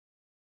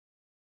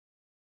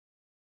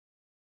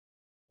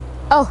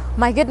Oh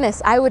my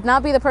goodness, I would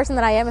not be the person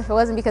that I am if it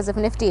wasn't because of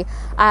NFTE.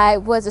 I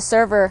was a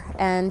server,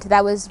 and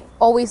that was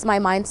always my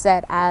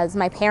mindset as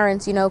my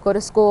parents, go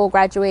to school,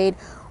 graduate,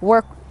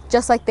 work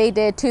just like they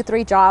did,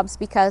 2-3 jobs,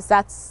 because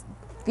that's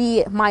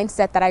the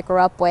mindset that I grew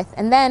up with.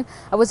 And then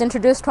I was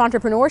introduced to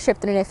entrepreneurship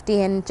through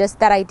NFTE, and just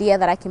that idea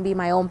that I can be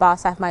my own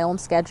boss, have my own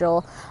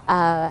schedule,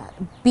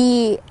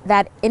 be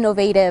that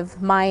innovative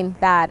mind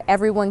that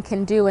everyone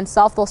can do and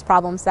solve those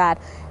problems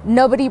that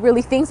nobody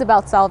really thinks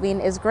about solving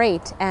is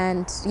great.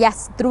 And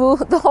yes, through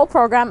the whole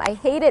program, I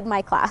hated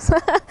my class.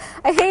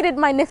 I hated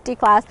my NFTE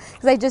class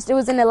because it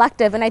was an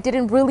elective and I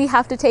didn't really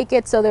have to take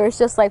it. So there was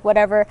just like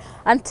whatever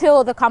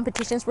until the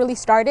competitions really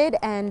started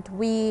and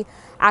we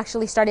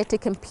actually started to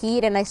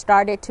compete, and I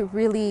started to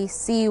really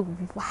see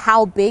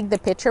how big the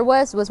picture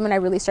was when I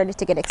really started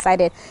to get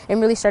excited and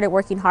really started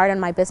working hard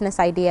on my business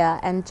idea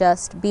and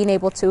just being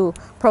able to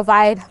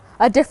provide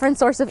a different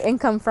source of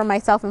income for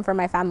myself and for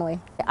my family.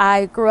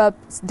 I grew up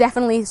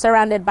definitely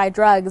surrounded by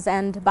drugs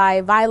and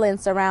by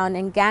violence around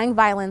and gang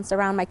violence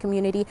around my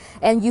community.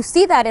 And you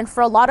see that, and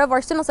for a lot of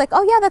our students, like,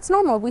 oh yeah, that's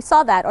normal, we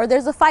saw that. Or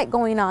there's a fight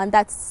going on.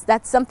 That's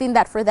something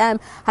that for them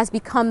has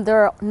become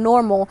their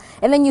normal.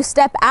 And then you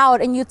step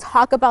out and you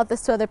talk about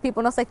this to other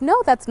people, and it's like,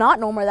 no, that's not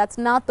normal. That's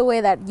not the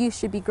way that you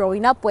should be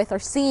growing up with or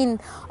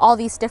seeing all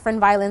these different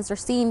violence or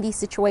seeing these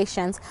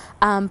situations.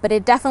 But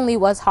it definitely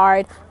was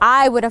hard.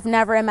 I would have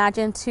never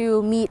imagined to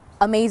meet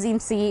amazing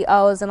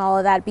CEOs and all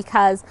of that,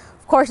 because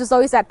of course there's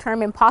always that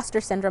term imposter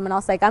syndrome, and I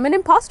was like, I'm an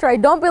imposter, I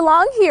don't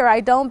belong here,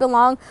 I don't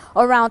belong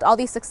around all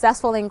these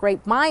successful and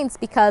great minds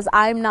because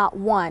I'm not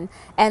one.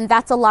 And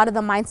that's a lot of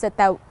the mindset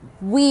that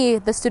we,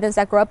 the students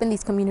that grow up in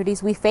these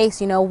communities, we face.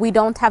 We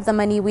don't have the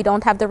money, we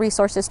don't have the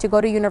resources to go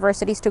to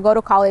universities, to go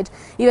to college.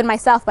 Even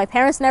myself, my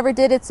parents never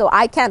did it, so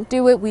I can't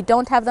do it. We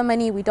don't have the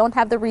money, we don't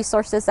have the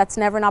resources. That's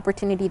never an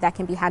opportunity that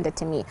can be handed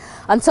to me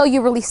until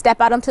you really step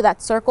out into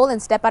that circle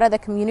and step out of the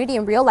community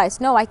and realize,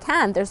 no, I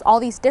can. There's all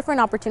these different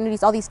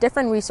opportunities, all these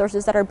different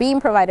resources that are being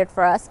provided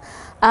for us.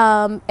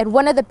 And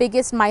one of the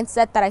biggest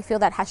mindset that I feel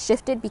that has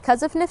shifted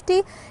because of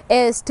NFTE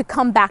is to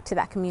come back to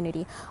that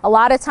community. A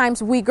lot of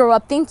times we grow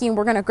up thinking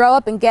we're going to grow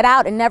up and get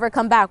out and never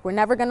come back. We're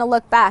never going to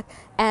look back.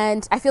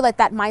 And I feel like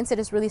that mindset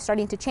is really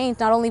starting to change,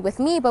 not only with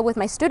me, but with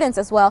my students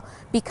as well,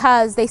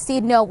 because they see,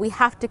 no, we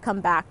have to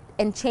come back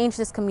and change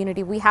this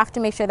community. We have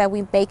to make sure that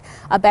we make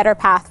a better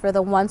path for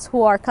the ones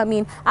who are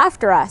coming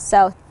after us.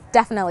 So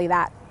definitely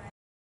that.